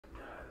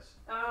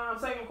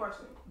Second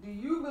question. Do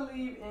you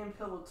believe in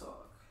pillow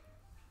talk?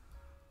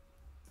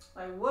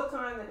 Like, what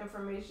kind of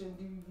information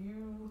do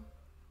you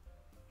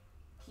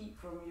keep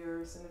from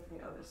your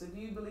significant other? So, do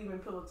you believe in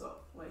pillow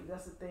talk? Like,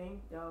 that's the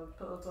thing? Y'all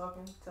pillow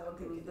talking? Telling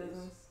people's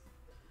business?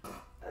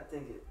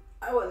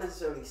 I wouldn't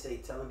necessarily say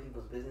telling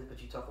people's business,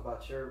 but you talk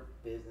about your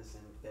business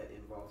and that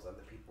involves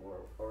other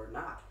people or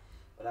not.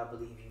 But I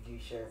believe you do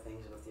share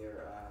things with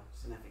your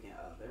significant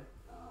other.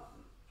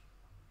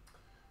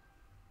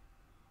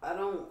 I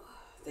don't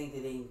think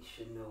that they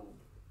should know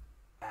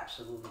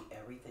absolutely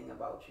everything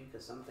about you,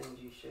 because some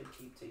things you should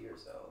keep to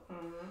yourself.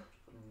 Mm-hmm.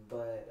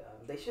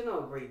 But they should know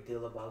a great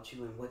deal about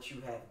you and what you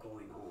have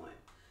going on.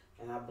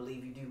 And I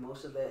believe you do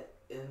most of that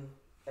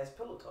as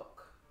pillow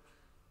talk,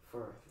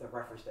 for the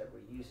reference that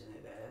we're using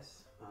it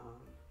as.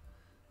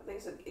 I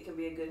think it can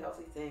be a good,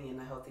 healthy thing in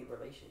a healthy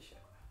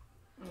relationship.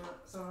 Yeah,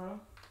 so...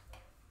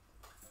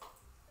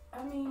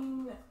 I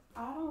mean,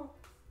 I don't...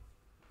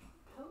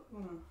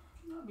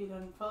 I'll be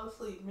done, fell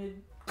asleep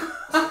mid...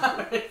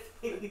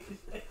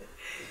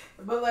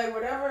 But like,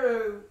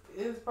 whatever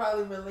is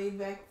probably relayed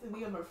back to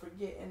me, I'm going to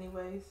forget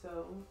anyway,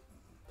 so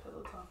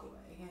pillow talk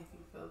away if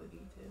you feel the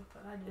need to.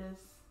 But I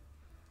just...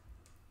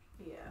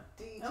 Yeah.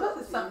 Unless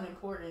it's something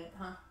important,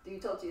 huh? Do you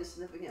talk to your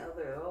significant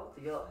other at all?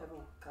 Do y'all have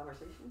a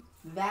conversation?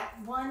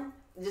 That one?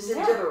 Just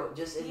in general.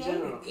 Just in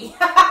general.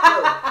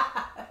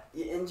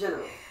 In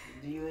general.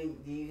 Do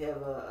you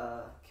have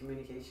a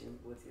communication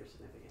with your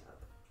significant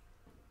other?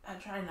 I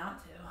try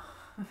not to.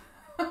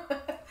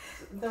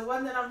 The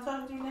one that I'm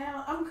talking to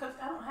now, I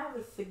don't have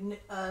a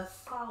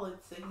solid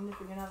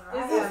significant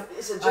other.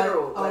 It's a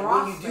general, like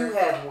roster. when you do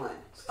have one.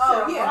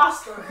 Oh, yeah.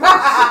 Roster.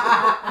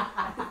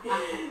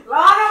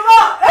 Line them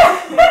up.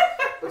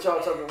 What y'all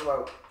talking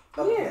about?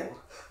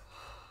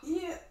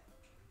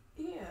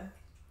 Yeah.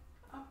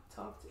 I've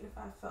talked if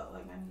I felt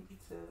like I needed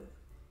to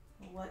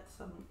let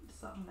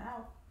something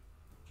out.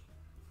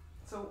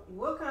 So,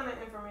 what kind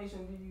of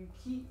information do you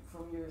keep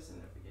from your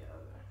significant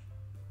other?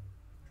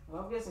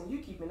 Well, I'm guessing you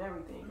keeping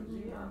everything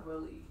because you're not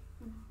really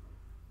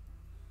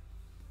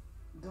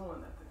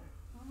doing nothing.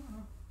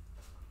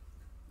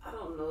 I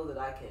don't know that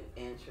I can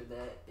answer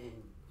that in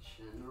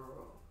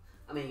general.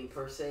 I mean,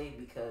 per se,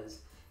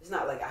 because it's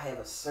not like I have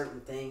a certain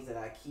things that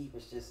I keep.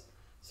 It's just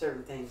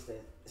certain things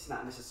that it's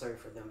not necessary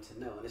for them to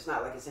know. And it's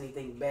not like it's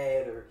anything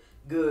bad or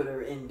good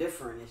or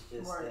indifferent. It's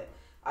just that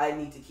I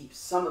need to keep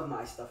some of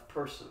my stuff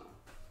personal.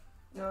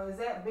 Now, is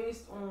that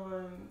based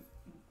on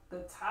the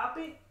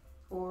topic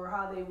or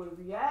how they would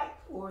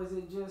react? Or is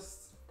it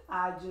just,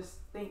 I just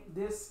think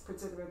this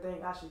particular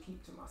thing I should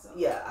keep to myself?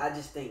 Yeah, I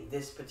just think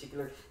this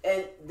particular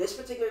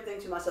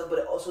thing to myself, but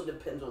it also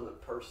depends on the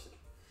person.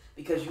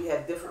 Because you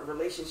have different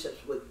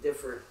relationships with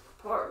different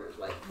partners.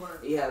 Like,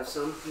 you have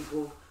some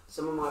people,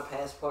 some of my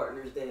past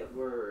partners that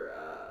were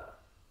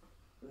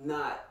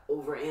not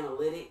over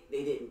analytic.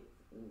 They didn't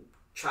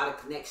try to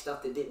connect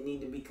stuff that didn't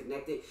need to be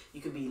connected.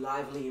 You could be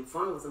lively and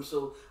fun with them,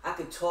 so I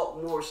could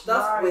talk more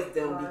stuff with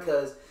them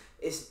because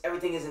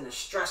everything isn't a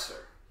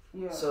stressor.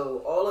 Yeah.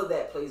 So all of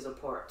that plays a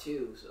part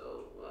too.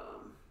 So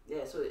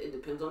so it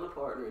depends on the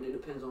partner and it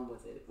depends on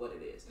what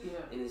it is. Yeah.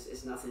 And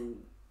it's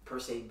nothing per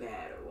se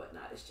bad or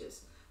whatnot. It's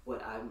just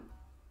what I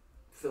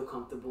feel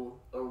comfortable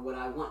or what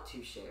I want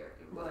to share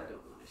and what I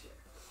don't want to share.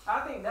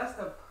 I think that's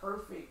the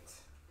perfect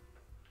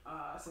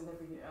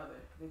significant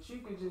other that you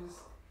could just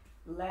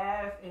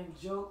laugh and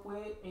joke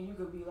with, and you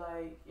could be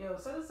like, yo,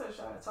 such and such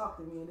trying to talk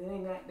to me,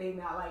 and they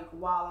not like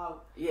wild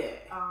out. Yeah.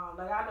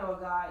 Like I know a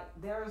guy,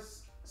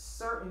 there's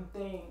certain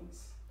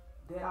things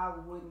that I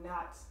would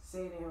not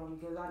say to him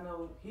because I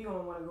know he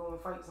don't want to go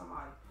and fight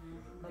somebody.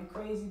 Mm-hmm. Like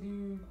crazy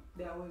dude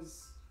that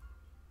was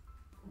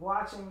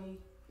watching me,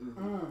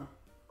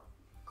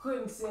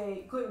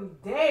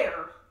 couldn't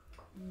dare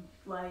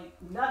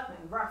like nothing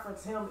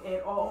reference him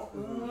at all.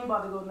 Mm-hmm. He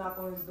about to go knock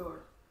on his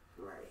door.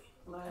 Right.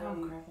 Like,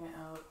 I'm cracking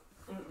out.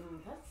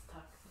 That's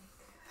toxic.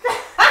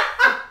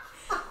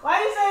 Why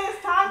you say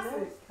it's toxic?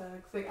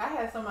 That's toxic. I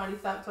had somebody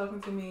stop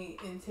talking to me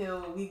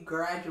until we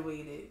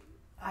graduated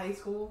high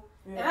school,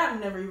 and I've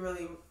never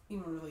really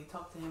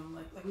talked to him.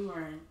 Like we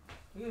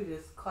were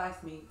just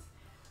classmates.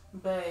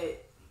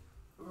 But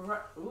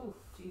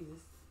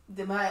Jesus,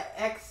 my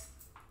ex,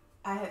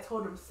 I had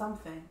told him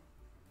something,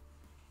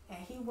 and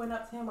he went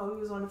up to him while we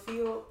was on the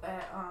field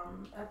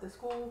at the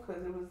school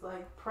because it was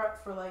like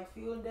prep for like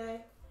field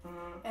day.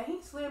 And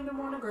he slammed him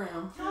on the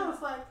ground. I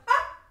was like,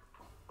 ah!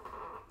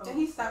 And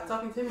he stopped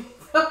talking to me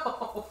the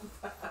whole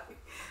time.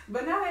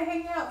 But now they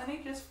hang out and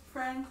they just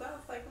friends. I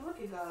was like, look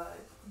at God.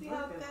 See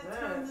how that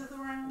turns us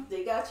around?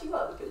 They got you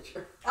out of the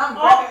picture. I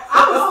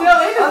was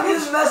still in it. I'm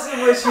just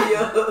messing with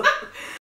you.